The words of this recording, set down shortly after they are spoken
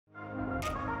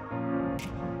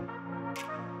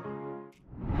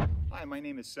Hi, my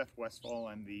name is Seth Westfall.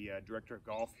 I'm the Director of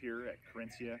Golf here at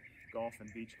QUERENCIA Golf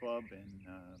and Beach Club in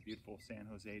beautiful San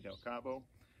Jose del Cabo.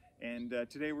 And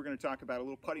today we're going to talk about a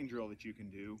little putting drill that you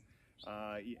can do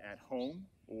at home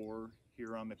or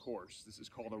here on the course. This is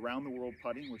called Around the World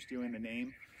Putting. We're stealing the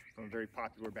name from a very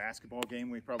popular basketball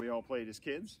game we probably all played as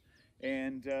kids.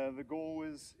 And the goal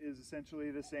is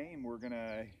essentially the same. We're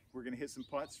gonna hit some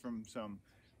putts from some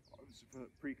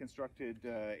pre-constructed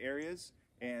areas.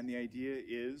 And the idea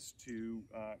is to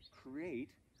create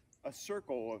a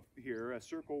circle a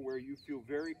circle where you feel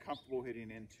very comfortable hitting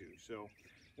into. So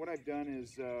what I've done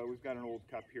is we've got an old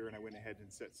cup here, and I went ahead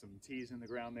and set some tees in the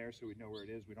ground there so we know where it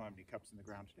is. We don't have any cups in the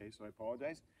ground today, so I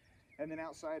apologize. And then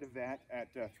outside of that,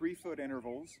 at 3-foot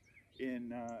intervals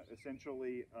in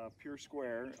essentially a pure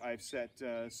square, I've set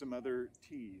some other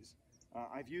tees.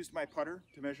 I've used my putter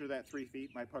to measure that 3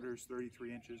 feet. My putter is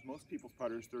 33 inches. Most people's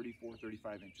putter is 34,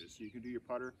 35 inches. So you can do your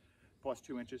putter plus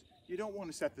 2 inches. You don't want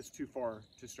to set this too far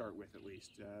to start with, at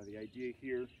least. The idea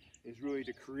here is really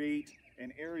to create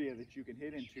an area that you can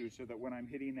hit into so that when I'm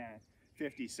hitting that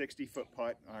 50, 60 foot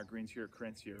putt, our greens here at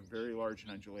QUERENCIA are very large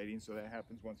and undulating, so that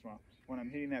happens once in a while. When I'm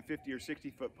hitting that 50 or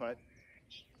 60 foot putt,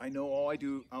 I know all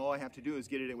I have to do is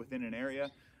get it within an area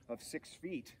of 6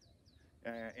 feet.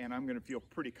 And I'm going to feel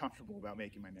pretty comfortable about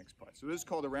making my next putt. So this is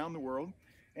called Around the World.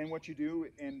 And what you do,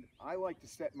 and I like to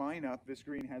set mine up, this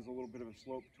green has a little bit of a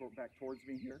slope back towards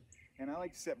me here, and I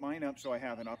like to set mine up so I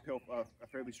have an uphill, a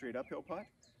fairly straight uphill putt,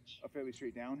 a fairly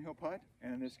straight downhill putt,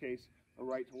 and in this case, a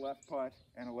right to left putt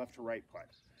and a left to right putt.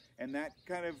 And that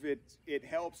kind of, it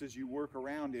helps as you work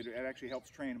around it. It actually helps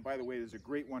train. And by the way, there's a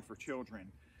great one for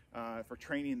children for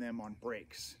training them on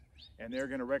breaks. And they're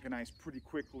going to recognize pretty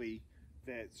quickly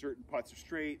that certain putts are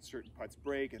straight, certain putts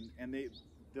break, and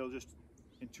they'll just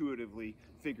intuitively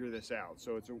figure this out.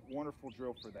 So it's a wonderful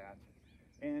drill for that.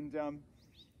 And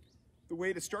the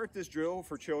way to start this drill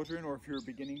for children, or if you're a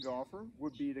beginning golfer,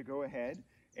 would be to go ahead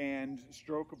and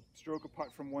stroke a putt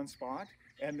from one spot,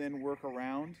 and then work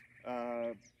around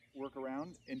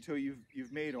until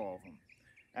you've made all of them.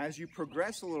 As you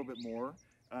progress a little bit more,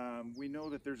 we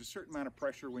know that there's a certain amount of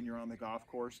pressure when you're on the golf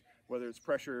course, whether it's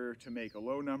pressure to make a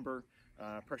low number,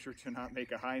 pressure to not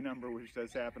make a high number, which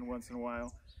does happen once in a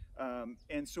while.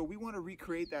 And so we want to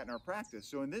recreate that in our practice.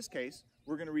 So in this case,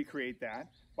 we're going to recreate that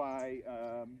by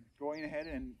going ahead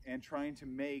and trying to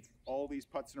make all these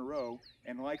putts in a row.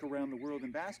 And like Around the World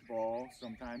in basketball,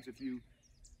 sometimes if you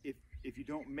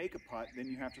don't make a putt, then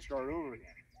you have to start over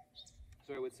again.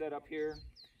 So I would set up here,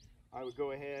 I would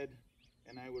go ahead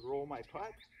and I would roll my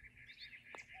putt.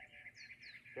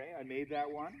 Okay, I made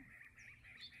that one.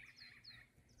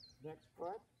 Next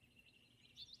putt.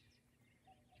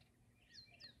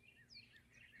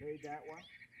 Made that one.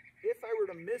 If I were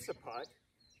to miss a putt,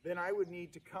 then I would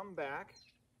need to come back,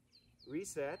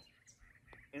 reset,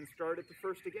 and start at the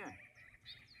first again.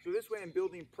 So this way I'm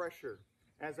building pressure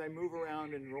as I move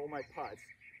around and roll my putts.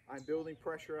 I'm building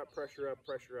pressure up, pressure up,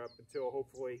 pressure up until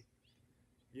hopefully,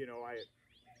 you know, I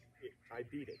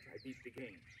beat it. I beat the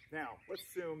game. Now, let's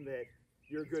assume that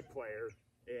you're a good player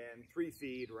and 3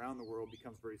 feet around the world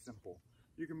becomes very simple.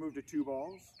 You can move to 2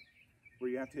 balls, where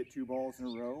you have to hit 2 balls in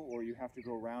a row, or you have to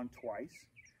go around twice,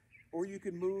 or you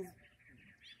can move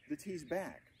the tees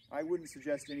back. I wouldn't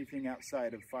suggest anything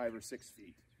outside of 5 or 6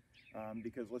 feet,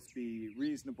 because let's be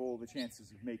reasonable, the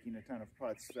chances of making a ton of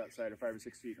putts outside of 5 or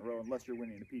 6 feet in a row, unless you're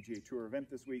winning a PGA Tour event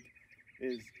this week,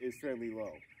 is fairly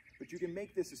low. But you can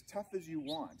make this as tough as you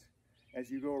want as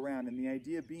you go around, and the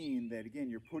idea being that, again,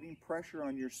 you're putting pressure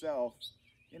on yourself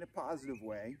in a positive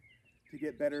way to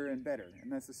get better and better.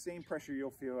 And that's the same pressure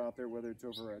you'll feel out there, whether it's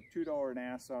over a $2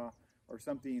 Nassau or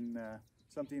something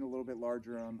a little bit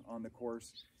larger on the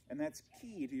course. And that's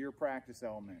key to your practice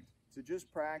element. To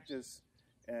just practice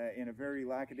in a very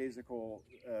lackadaisical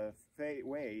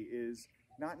way is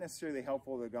not necessarily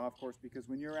helpful to the golf course, because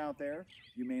when you're out there,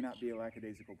 you may not be a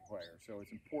lackadaisical player. So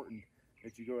it's important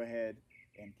that you go ahead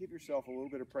and give yourself a little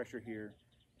bit of pressure here,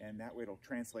 and that way it'll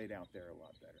translate out there a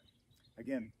lot better.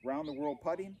 Again, Around the World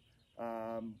Putting.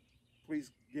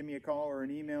 Please give me a call or an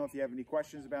email if you have any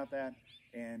questions about that,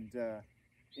 and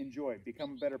enjoy.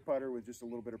 Become a better putter with just a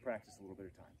little bit of practice, a little bit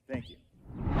of time. Thank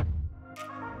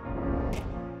you.